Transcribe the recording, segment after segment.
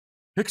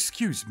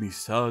Excuse me,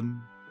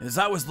 son. As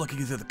I was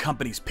looking through the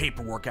company's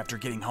paperwork after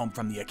getting home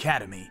from the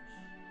academy,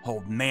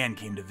 old man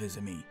came to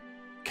visit me.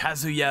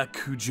 Kazuya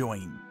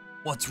Kujoin.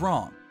 What's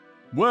wrong?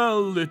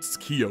 Well, it's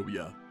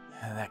Kiyoya.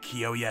 That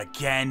Kiyoya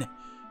again?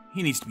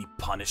 He needs to be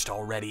punished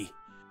already.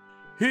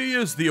 He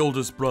is the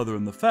oldest brother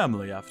in the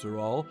family, after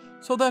all,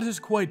 so that is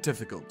quite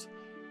difficult.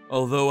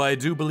 Although I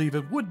do believe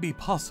it would be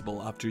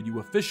possible after you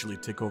officially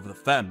take over the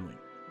family.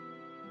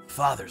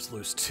 Father's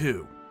loose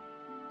too.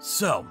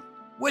 So,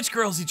 which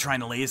girl's he trying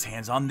to lay his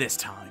hands on this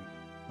time?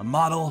 A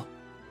model?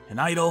 An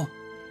idol?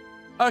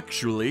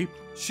 Actually,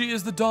 she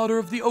is the daughter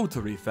of the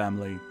Otori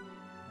family.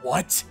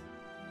 What?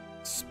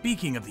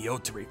 Speaking of the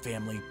Otori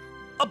family,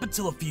 up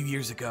until a few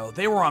years ago,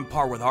 they were on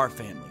par with our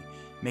family,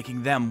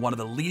 making them one of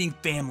the leading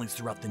families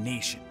throughout the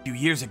nation. A few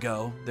years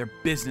ago, their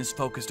business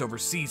focused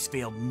overseas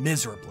failed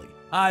miserably.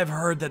 I've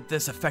heard that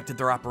this affected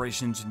their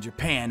operations in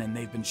Japan and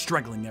they've been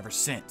struggling ever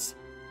since.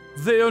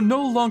 They are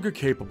no longer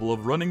capable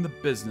of running the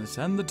business,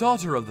 and the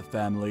daughter of the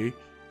family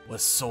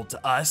was sold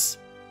to us?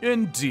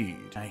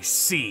 Indeed. I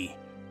see.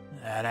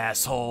 That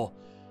asshole.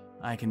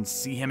 I can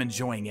see him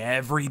enjoying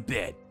every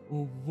bit.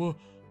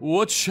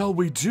 What shall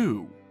we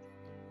do?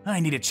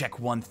 I need to check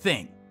one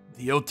thing.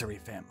 The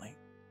Otori family.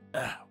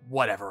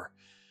 Whatever.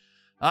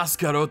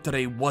 Asuka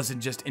Otori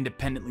wasn't just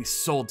independently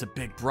sold to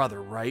Big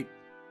Brother, right?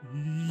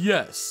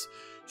 Yes.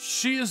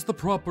 She is the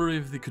property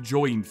of the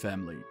Kujoin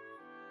family.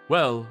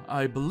 Well,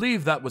 I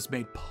believe that was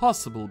made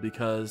possible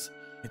because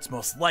it's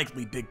most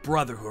likely Big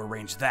Brother who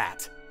arranged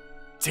that.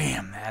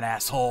 Damn that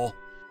asshole.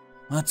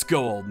 Let's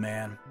go, old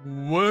man.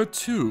 Where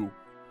to?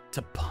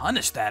 To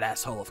punish that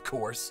asshole, of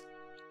course.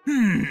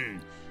 The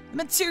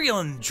material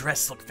and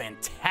dress look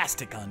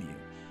fantastic on you.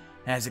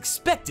 As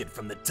expected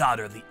from the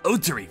daughter of the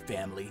Otori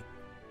family.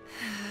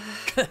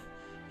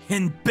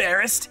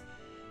 Embarrassed?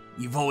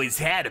 You've always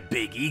had a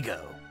big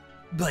ego.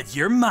 But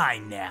you're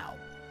mine now.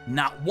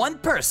 Not one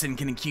person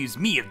can accuse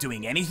me of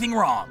doing anything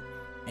wrong,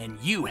 and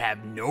you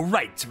have no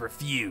right to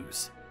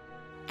refuse.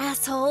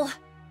 Asshole.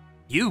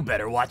 You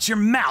better watch your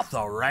mouth,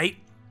 alright?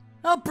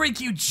 I'll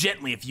break you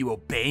gently if you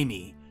obey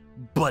me,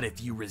 but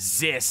if you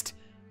resist,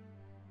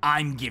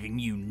 I'm giving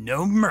you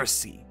no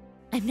mercy.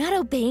 I'm not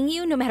obeying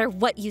you no matter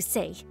what you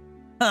say.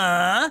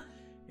 Huh?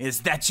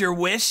 Is that your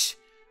wish?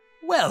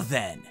 Well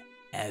then,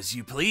 as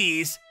you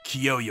please.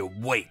 Kiyoya,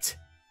 wait.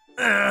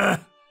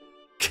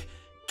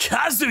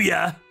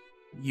 Kazuya!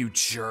 You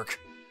jerk.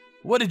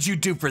 What did you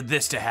do for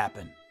this to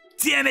happen?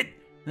 Damn it!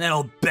 That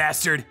old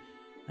bastard!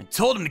 I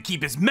told him to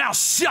keep his mouth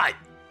shut!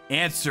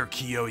 Answer,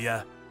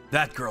 Kiyoya.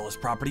 That girl is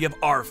property of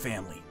our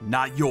family,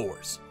 not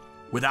yours.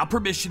 Without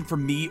permission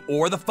from me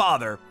or the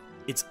father,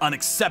 it's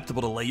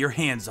unacceptable to lay your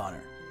hands on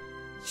her.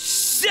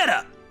 Shut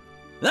up!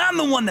 I'm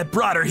the one that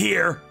brought her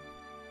here!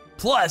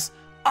 Plus,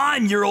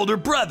 I'm your older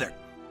brother.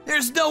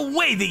 There's no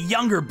way the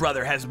younger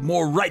brother has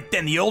more right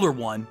than the older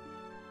one.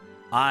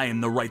 I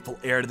am the rightful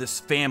heir to this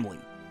family.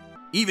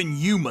 Even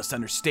you must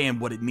understand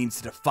what it means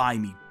to defy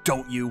me,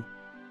 don't you?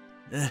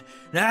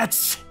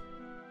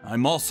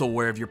 I'm also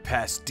aware of your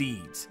past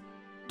deeds.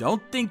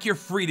 Don't think you're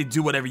free to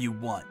do whatever you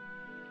want.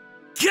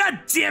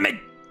 God damn it!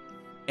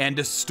 End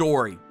of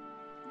story.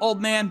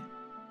 Old man,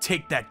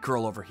 take that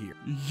girl over here.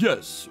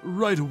 Yes,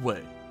 right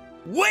away.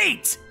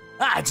 Wait!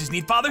 I just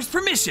need father's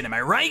permission, am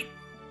I right?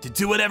 To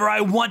do whatever I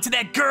want to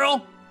that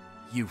girl?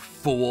 You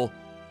fool.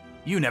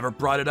 You never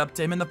brought it up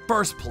to him in the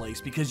first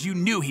place because you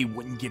knew he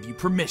wouldn't give you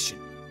permission.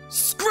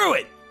 Screw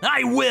it!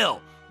 I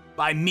will!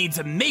 By means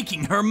of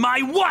making her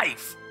my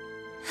wife!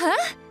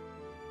 Huh?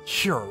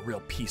 You're a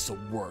real piece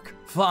of work.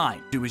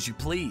 Fine, do as you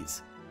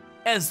please.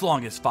 As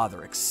long as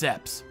father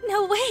accepts.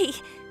 No way!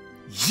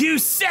 You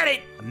said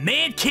it! A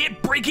man can't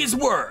break his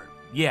word!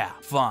 Yeah,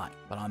 fine.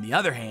 But on the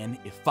other hand,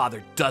 if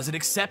father doesn't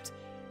accept,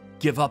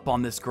 give up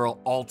on this girl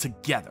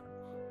altogether.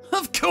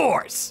 Of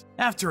course!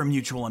 After a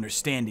mutual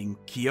understanding,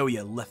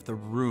 Kiyoya left the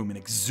room in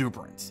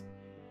exuberance.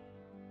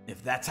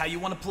 If that's how you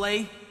want to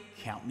play,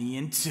 count me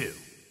in too.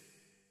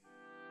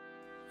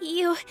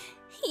 You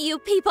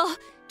people,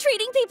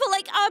 treating people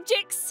like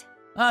objects!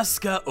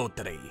 Asuka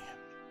Otori.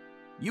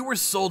 You were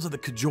sold to the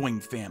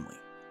Kujoin family.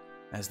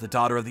 As the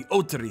daughter of the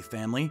Otori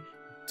family,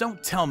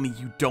 don't tell me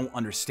you don't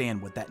understand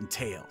what that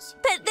entails.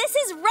 But this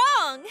is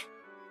wrong!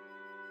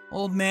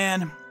 Old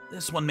man,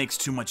 this one makes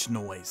too much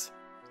noise.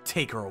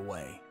 Take her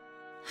away.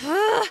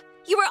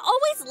 You were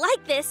always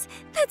like this.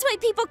 That's why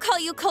people call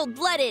you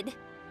cold-blooded.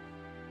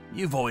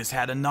 You've always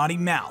had a naughty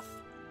mouth.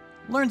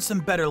 Learn some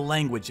better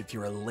language if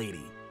you're a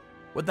lady.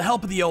 With the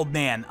help of the old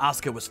man,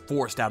 Asuka was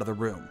forced out of the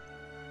room.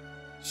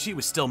 She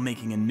was still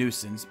making a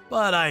nuisance,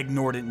 but I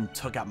ignored it and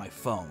took out my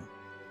phone.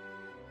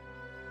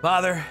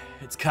 Father,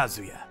 it's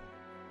Kazuya.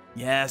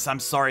 Yes, I'm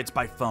sorry it's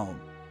by phone.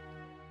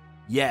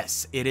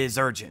 Yes, it is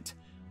urgent.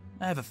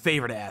 I have a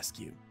favor to ask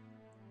you.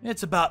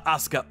 It's about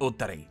Asuka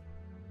Otori.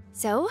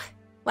 So,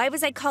 why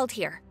was I called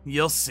here?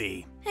 You'll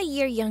see. A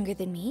year younger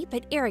than me,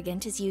 but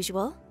arrogant as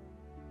usual.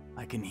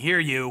 I can hear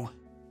you.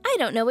 I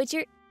don't know what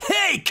you're—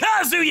 Hey,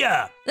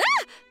 Kazuya!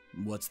 Ah!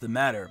 What's the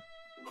matter?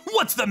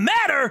 What's the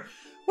matter?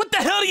 What the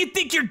hell do you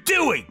think you're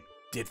doing?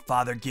 Did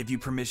father give you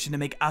permission to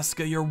make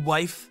Asuka your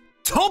wife?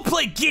 Don't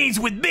play games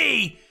with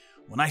me!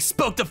 When I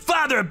spoke to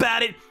father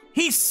about it,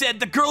 he said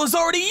the girl is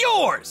already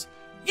yours!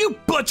 You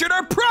butchered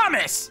our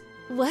promise!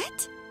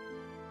 What?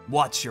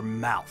 Watch your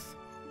mouth.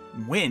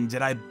 When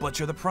did I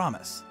butcher the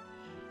promise?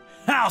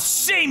 How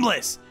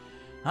shameless!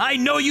 I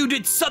know you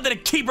did something to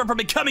keep her from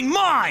becoming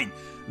mine!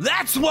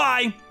 That's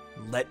why...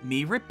 Let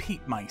me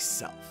repeat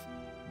myself.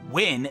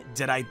 When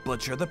did I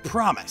butcher the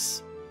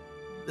promise?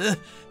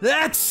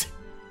 That's...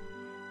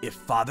 If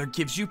father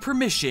gives you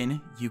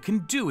permission, you can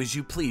do as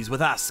you please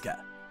with Asuka.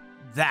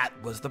 That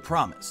was the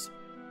promise.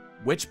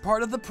 Which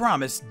part of the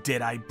promise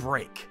did I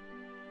break?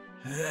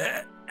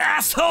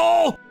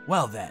 Asshole!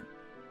 Well then,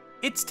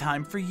 it's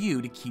time for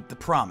you to keep the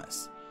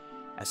promise.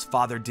 As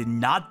father did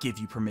not give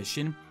you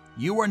permission,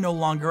 you are no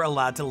longer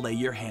allowed to lay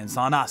your hands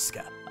on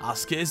Asuka.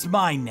 Asuka is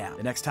mine now.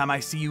 The next time I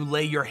see you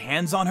lay your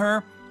hands on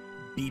her,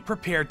 be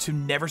prepared to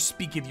never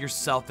speak of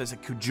yourself as a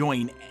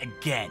Kujoin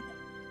again.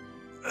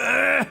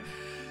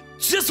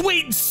 Just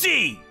wait and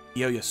see!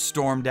 Yoya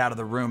stormed out of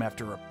the room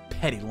after a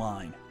petty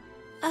line.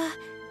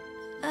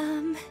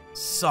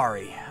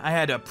 Sorry, I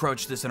had to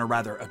approach this in a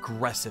rather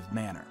aggressive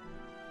manner.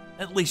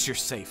 At least you're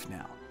safe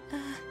now.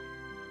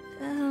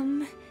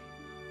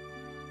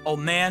 Old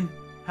man,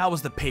 how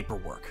was the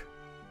paperwork?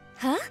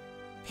 Huh?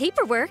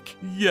 Paperwork?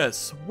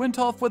 Yes, went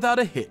off without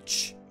a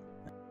hitch.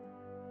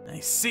 I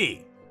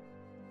see.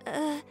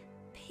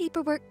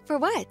 Paperwork for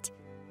what?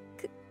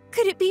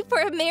 Could it be for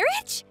a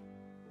marriage?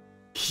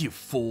 You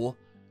fool.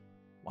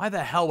 Why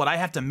the hell would I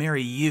have to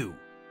marry you?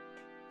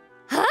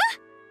 Huh?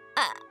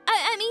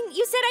 I mean,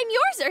 you said I'm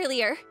yours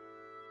earlier.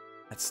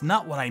 That's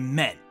not what I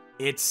meant.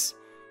 It's...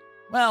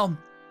 well,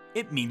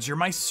 it means you're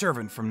my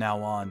servant from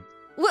now on.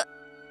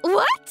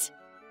 What?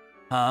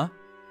 Huh?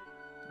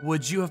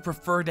 Would you have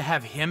preferred to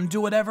have him do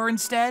whatever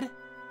instead?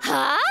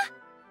 Huh?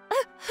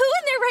 Who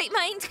in their right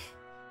mind?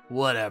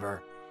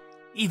 Whatever.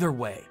 Either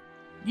way,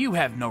 you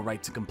have no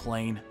right to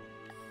complain.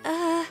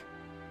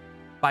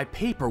 By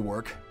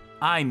paperwork,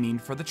 I mean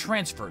for the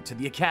transfer to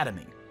the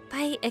academy.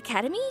 By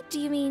academy? Do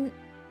you mean...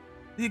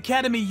 The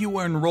academy you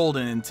were enrolled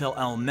in until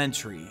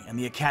elementary, and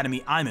the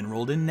academy I'm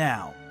enrolled in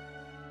now.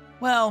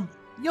 Well,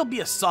 you'll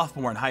be a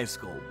sophomore in high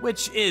school,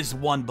 which is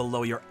one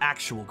below your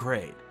actual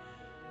grade.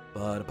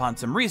 But upon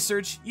some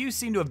research, you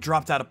seem to have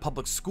dropped out of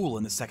public school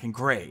in the 2nd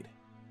grade.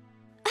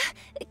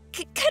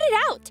 Cut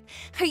it out!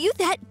 Are you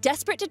that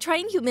desperate to try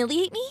and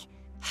humiliate me?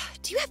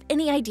 Do you have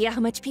any idea how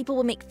much people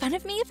will make fun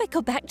of me if I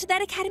go back to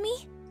that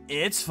academy?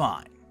 It's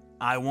fine.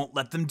 I won't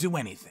let them do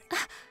anything.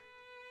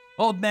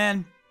 Old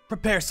man,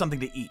 prepare something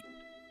to eat.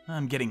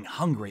 I'm getting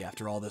hungry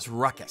after all this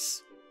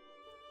ruckus.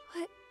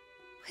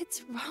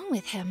 What's wrong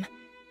with him?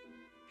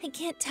 I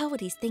can't tell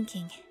what he's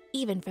thinking,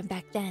 even from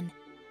back then.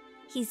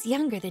 He's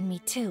younger than me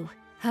too.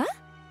 Huh?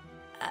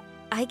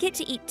 I get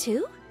to eat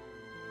too?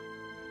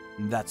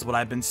 That's what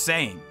I've been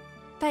saying.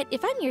 But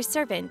if I'm your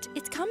servant,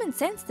 it's common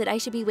sense that I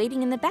should be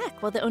waiting in the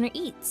back while the owner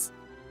eats.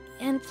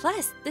 And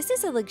plus, this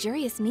is a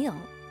luxurious meal.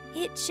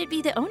 It should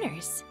be the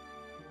owner's.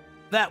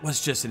 That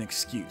was just an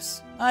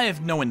excuse. I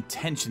have no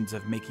intentions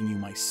of making you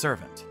my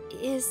servant.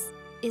 Is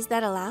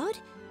that allowed?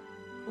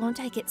 Won't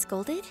I get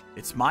scolded?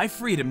 It's my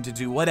freedom to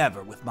do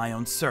whatever with my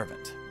own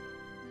servant.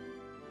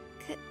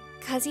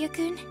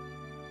 Kazuya-kun?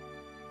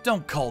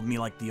 Don't call me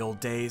like the old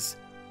days.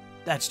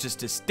 That's just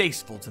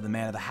distasteful to the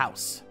man of the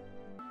house.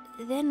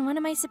 Then what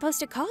am I supposed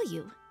to call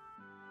you?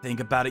 Think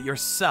about it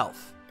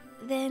yourself.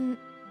 Then,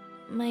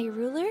 my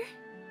ruler?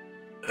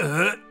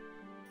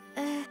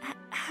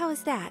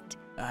 How's that?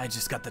 I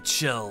just got the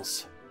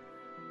chills.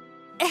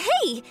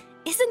 Hey!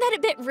 Isn't that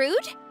a bit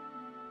rude?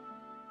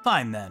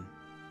 Fine then.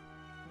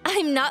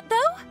 I'm not,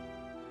 though?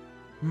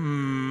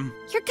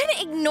 You're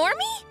gonna ignore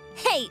me?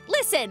 Hey,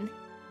 listen!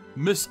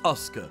 Miss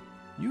Asuka,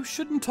 you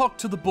shouldn't talk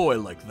to the boy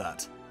like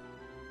that.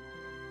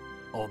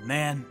 Old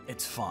man,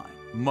 it's fine.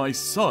 My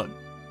son.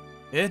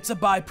 It's a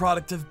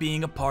byproduct of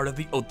being a part of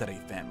the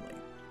Otere family.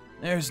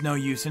 There's no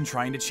use in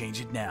trying to change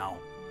it now.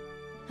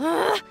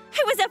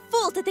 I was a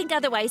fool to think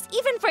otherwise,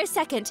 even for a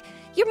second.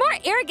 You're more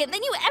arrogant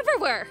than you ever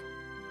were.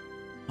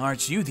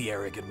 Aren't you the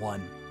arrogant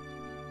one?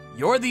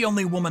 You're the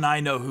only woman I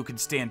know who can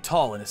stand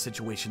tall in a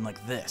situation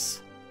like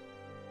this.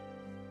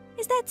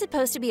 Is that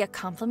supposed to be a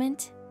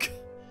compliment?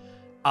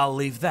 I'll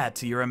leave that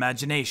to your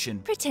imagination.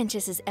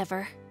 Pretentious as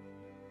ever.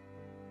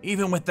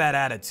 Even with that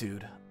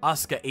attitude,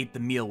 Asuka ate the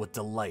meal with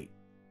delight.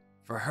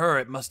 For her,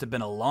 it must have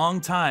been a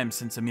long time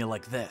since a meal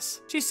like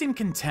this. She seemed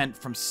content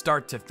from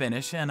start to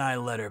finish, and I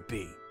let her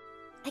be.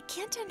 I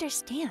can't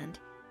understand.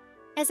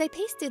 As I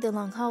paced through the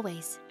long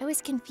hallways, I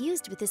was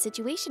confused with the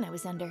situation I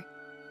was under.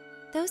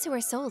 Those who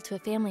are sold to a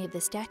family of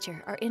this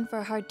stature are in for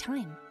a hard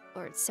time,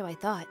 or so I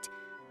thought.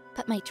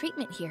 But my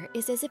treatment here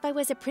is as if I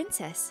was a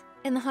princess,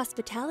 and the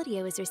hospitality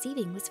I was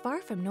receiving was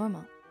far from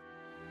normal.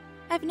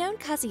 I've known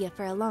Kazuya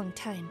for a long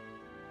time.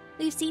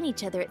 We've seen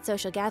each other at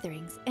social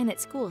gatherings and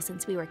at school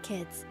since we were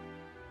kids.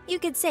 You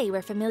could say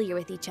we're familiar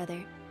with each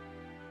other.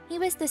 He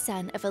was the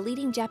son of a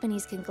leading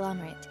Japanese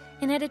conglomerate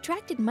and had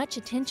attracted much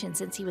attention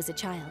since he was a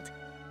child.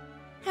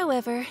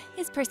 However,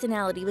 his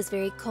personality was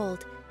very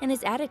cold, and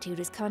his attitude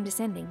was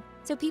condescending,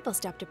 so people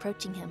stopped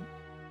approaching him.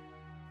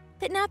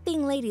 But not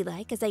being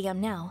ladylike as I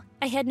am now,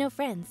 I had no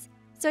friends,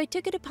 so I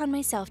took it upon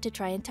myself to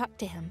try and talk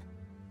to him.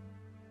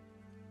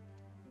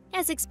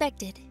 As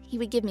expected, he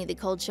would give me the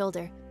cold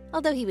shoulder,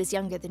 although he was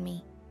younger than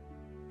me.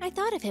 I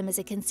thought of him as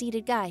a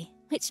conceited guy,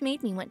 which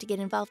made me want to get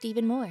involved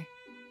even more.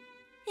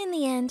 In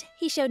the end,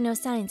 he showed no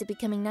signs of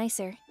becoming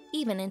nicer,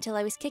 even until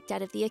I was kicked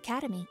out of the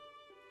academy.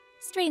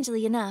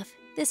 Strangely enough,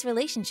 this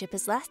relationship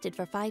has lasted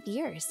for 5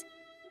 years.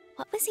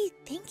 What was he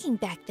thinking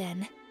back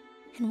then?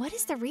 And what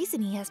is the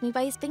reason he has me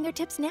by his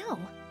fingertips now?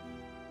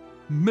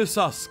 Miss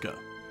Asuka.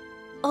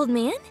 Old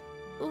man?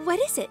 What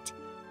is it?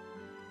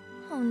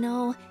 Oh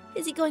no,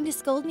 is he going to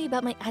scold me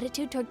about my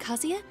attitude toward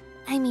Kazuya?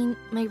 I mean,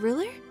 my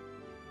ruler?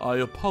 I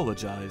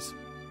apologize.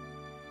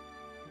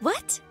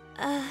 What?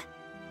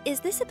 Is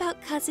this about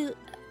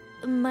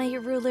my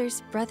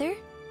ruler's brother?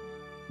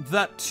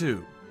 That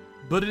too,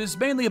 but it is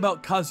mainly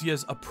about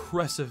Kazuya's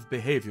oppressive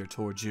behavior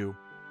towards you.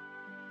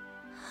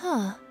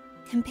 Huh.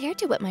 Compared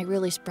to what my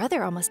ruler's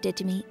brother almost did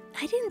to me,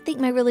 I didn't think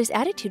my ruler's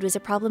attitude was a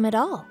problem at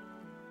all.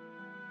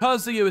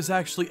 Kazuya is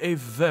actually a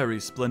very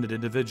splendid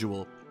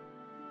individual.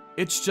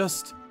 It's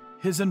just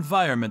his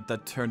environment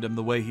that turned him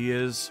the way he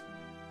is.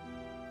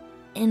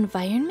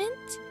 Environment?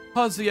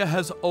 Kazuya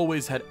has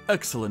always had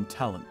excellent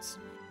talents.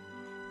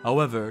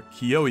 However,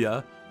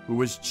 Kiyoya, who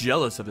was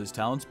jealous of his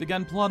talents,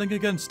 began plotting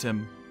against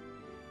him,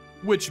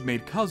 which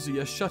made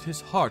Kazuya shut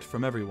his heart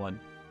from everyone.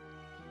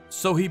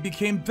 So he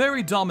became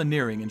very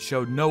domineering and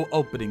showed no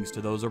openings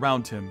to those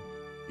around him.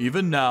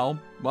 Even now,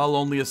 while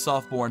only a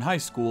sophomore in high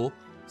school,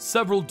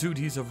 several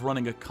duties of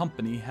running a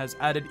company has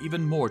added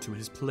even more to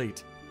his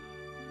plate.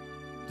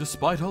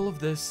 Despite all of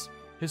this,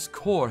 his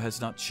core has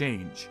not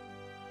changed.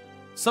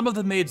 Some of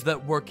the maids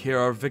that work here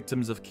are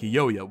victims of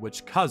Kiyoya,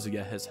 which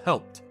Kazuya has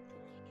helped.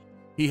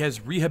 He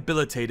has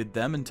rehabilitated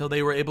them until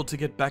they were able to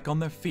get back on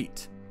their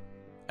feet.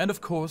 And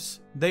of course,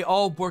 they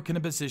all work in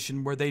a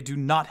position where they do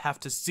not have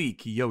to see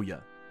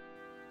Kiyoya.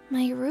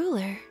 My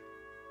ruler.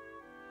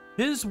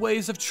 His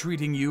ways of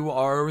treating you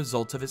are a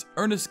result of his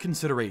earnest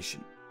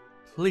consideration.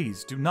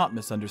 Please do not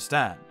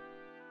misunderstand.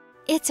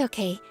 It's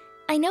okay.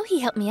 I know he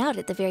helped me out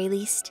at the very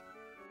least.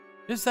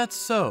 Is that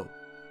so?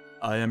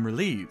 I am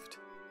relieved.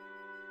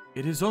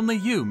 It is only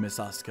you, Miss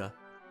Asuka.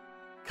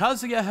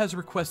 Kazuya has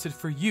requested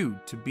for you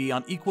to be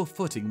on equal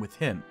footing with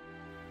him.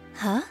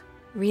 Huh?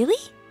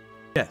 Really?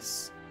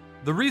 Yes.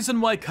 The reason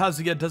why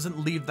Kazuya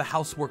doesn't leave the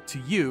housework to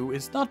you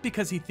is not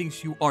because he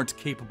thinks you aren't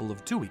capable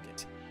of doing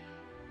it.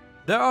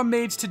 There are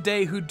maids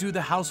today who do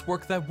the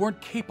housework that weren't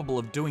capable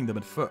of doing them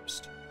at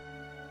first.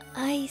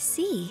 I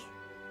see.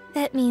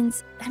 That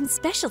means I'm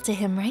special to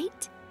him,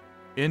 right?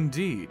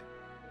 Indeed.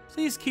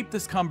 Please keep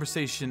this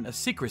conversation a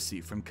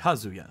secrecy from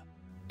Kazuya.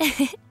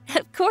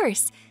 Of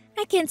course.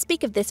 I can't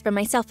speak of this for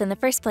myself in the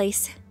first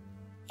place.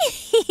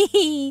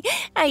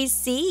 I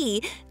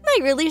see. My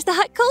ruler's the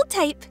hot cold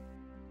type.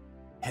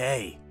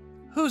 Hey,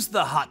 who's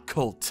the hot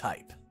cold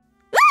type?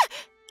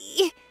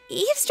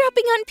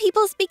 Eavesdropping on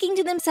people speaking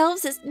to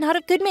themselves is not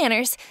of good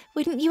manners.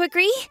 Wouldn't you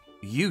agree?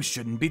 You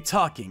shouldn't be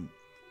talking.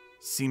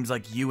 Seems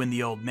like you and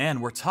the old man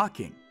were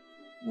talking.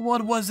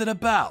 What was it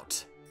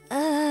about?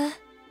 I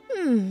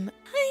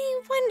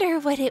wonder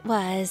what it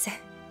was.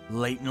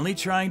 Blatantly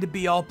trying to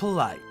be all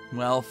polite.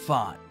 Well,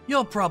 fine.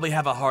 You'll probably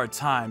have a hard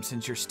time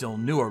since you're still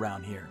new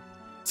around here.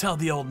 Tell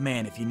the old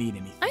man if you need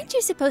anything. Aren't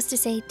you supposed to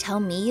say, tell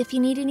me if you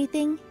need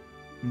anything?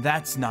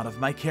 That's not of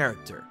my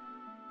character.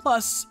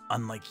 Plus,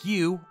 unlike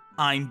you,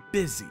 I'm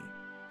busy.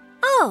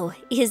 Oh,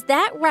 is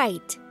that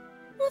right?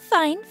 Well,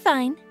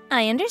 fine.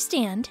 I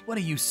understand. What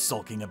are you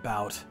sulking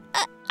about?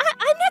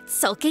 I'm not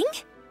sulking.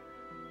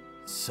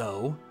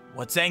 So,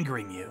 what's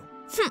angering you?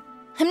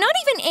 I'm not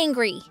even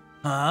angry.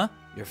 Huh?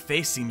 Your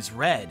face seems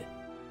red.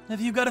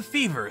 Have you got a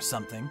fever or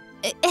something?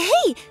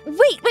 Hey,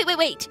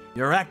 wait.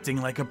 You're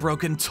acting like a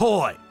broken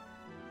toy.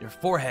 Your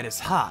forehead is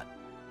hot.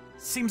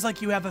 Seems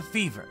like you have a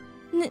fever.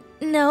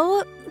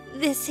 No,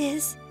 this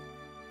is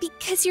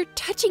because you're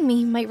touching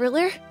me, my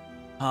ruler.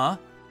 Huh?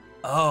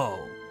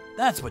 Oh,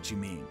 that's what you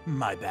mean.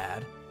 My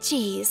bad.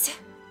 Jeez.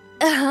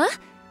 Uh-huh.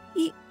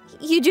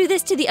 You do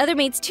this to the other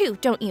maids too,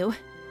 don't you?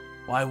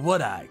 Why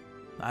would I?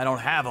 I don't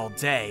have all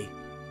day.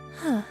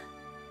 Huh.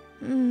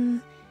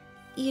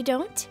 You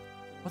don't?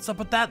 What's up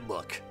with that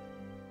look?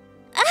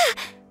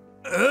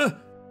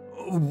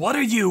 What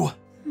are you?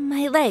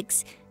 My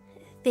legs.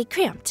 They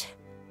cramped.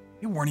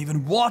 You weren't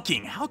even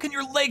walking. How can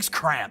your legs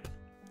cramp?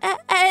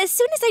 As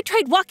soon as I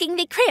tried walking,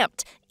 they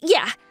cramped.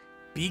 Yeah.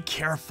 Be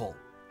careful.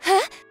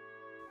 Huh?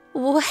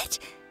 What?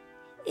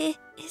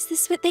 Is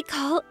this what they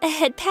call a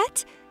head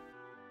pat?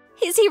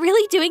 Is he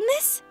really doing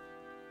this?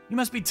 You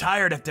must be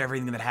tired after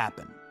everything that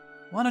happened.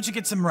 Why don't you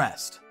get some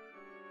rest?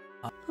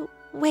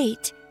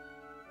 Wait.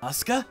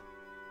 Asuka?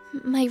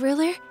 My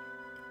ruler?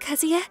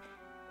 Kazuya?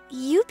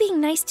 You being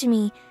nice to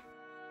me,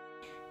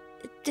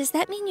 does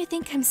that mean you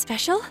think I'm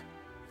special?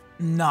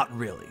 Not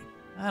really.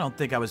 I don't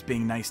think I was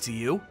being nice to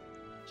you.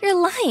 You're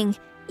lying.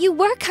 You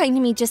were kind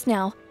to me just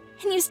now,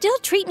 and you still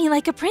treat me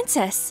like a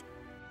princess.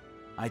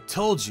 I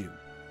told you.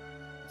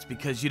 It's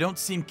because you don't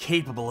seem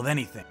capable of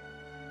anything.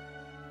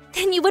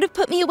 Then you would have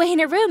put me away in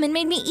a room and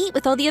made me eat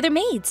with all the other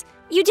maids.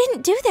 You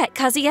didn't do that,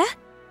 Kazuya.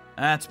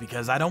 That's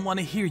because I don't want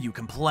to hear you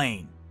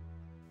complain.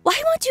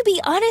 Why won't you be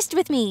honest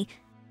with me?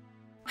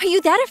 Are you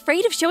that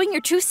afraid of showing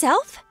your true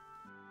self?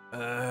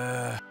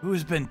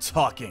 Who's been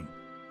talking?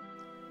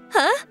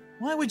 Huh?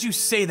 Why would you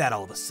say that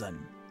all of a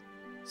sudden?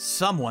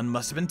 Someone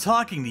must have been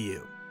talking to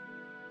you.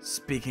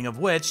 Speaking of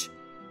which,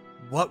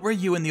 what were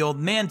you and the old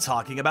man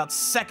talking about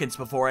seconds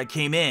before I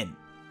came in?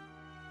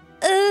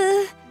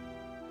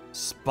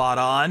 Spot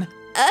on?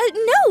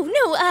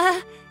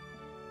 No.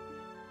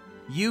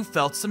 You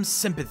felt some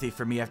sympathy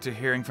for me after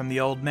hearing from the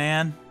old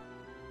man?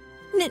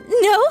 No.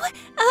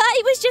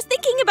 I was just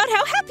thinking about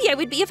how happy I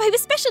would be if I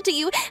was special to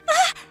you.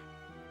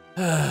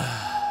 That's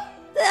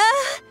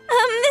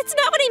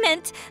not what I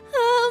meant.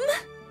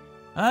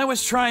 I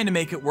was trying to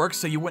make it work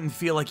so you wouldn't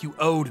feel like you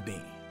owed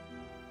me.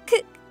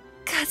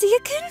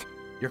 Kazuya-kun?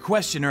 Your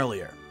question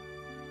earlier.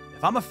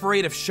 If I'm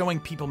afraid of showing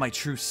people my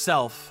true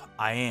self,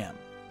 I am.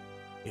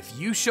 If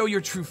you show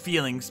your true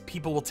feelings,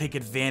 people will take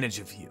advantage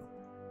of you.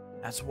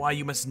 That's why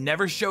you must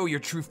never show your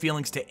true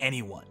feelings to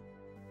anyone.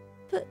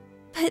 But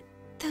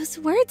those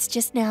words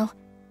just now.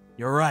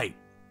 You're right.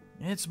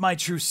 It's my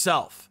true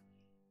self.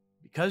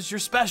 Because you're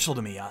special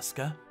to me,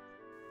 Asuka.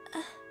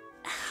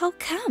 How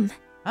come?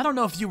 I don't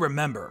know if you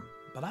remember,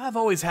 but I've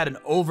always had an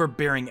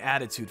overbearing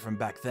attitude from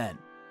back then.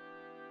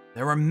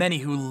 There were many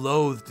who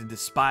loathed and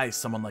despised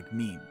someone like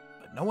me,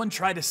 but no one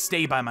tried to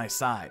stay by my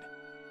side.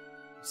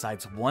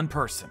 Besides one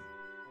person.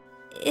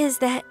 Is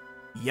that...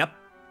 Yep,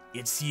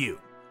 it's you.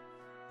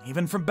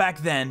 Even from back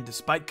then,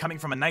 despite coming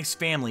from a nice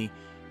family,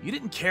 you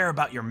didn't care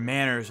about your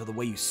manners or the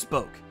way you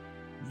spoke.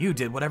 You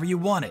did whatever you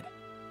wanted.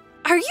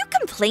 Are you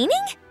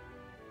complaining?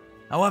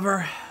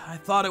 However, I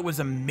thought it was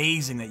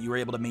amazing that you were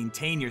able to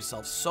maintain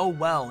yourself so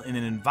well in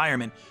an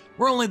environment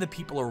where only the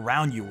people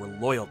around you were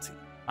loyal to you.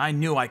 I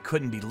knew I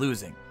couldn't be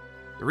losing.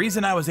 The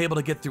reason I was able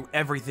to get through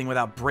everything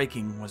without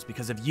breaking was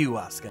because of you,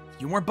 Asuka.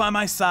 If you weren't by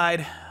my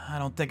side, I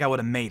don't think I would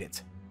have made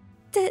it.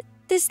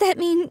 Does that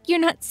mean you're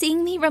not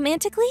seeing me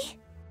romantically?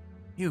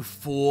 You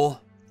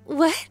fool.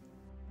 What?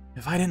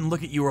 If I didn't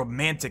look at you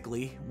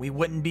romantically, we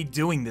wouldn't be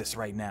doing this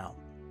right now.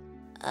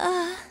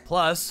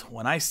 Plus,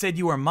 when I said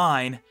you were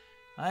mine,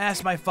 I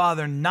asked my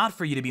father not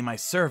for you to be my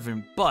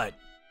servant, but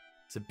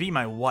to be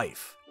my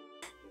wife.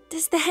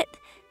 Does that...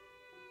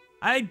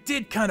 I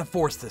did kind of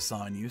force this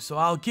on you, so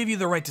I'll give you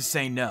the right to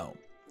say no.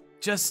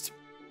 Just,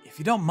 if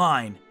you don't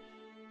mind,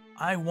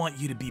 I want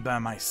you to be by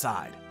my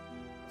side.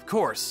 Of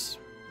course,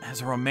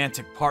 as a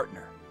romantic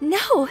partner.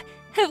 No,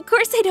 of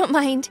course I don't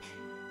mind.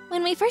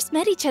 When we first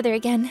met each other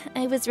again,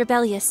 I was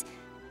rebellious.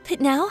 But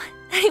now,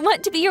 I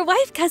want to be your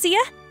wife,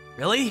 Kazuya.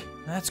 Really?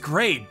 That's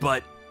great,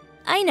 but...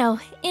 I know,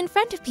 in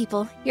front of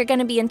people, you're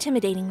gonna be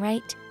intimidating,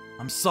 right?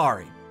 I'm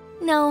sorry.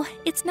 No,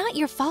 it's not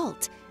your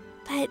fault.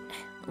 But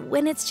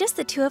when it's just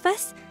the two of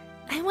us,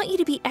 I want you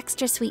to be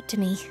extra sweet to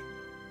me.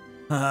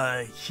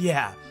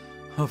 Yeah,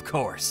 of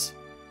course.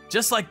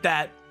 Just like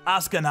that,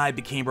 Asuka and I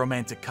became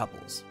romantic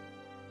couples.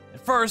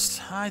 At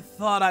first, I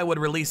thought I would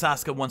release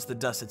Asuka once the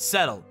dust had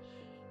settled,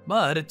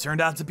 but it turned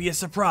out to be a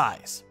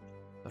surprise.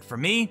 But for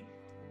me,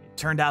 it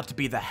turned out to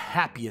be the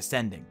happiest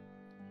ending.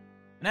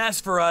 And as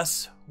for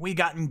us, we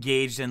got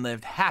engaged and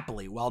lived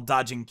happily while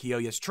dodging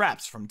Kyoya's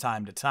traps from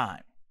time to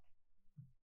time.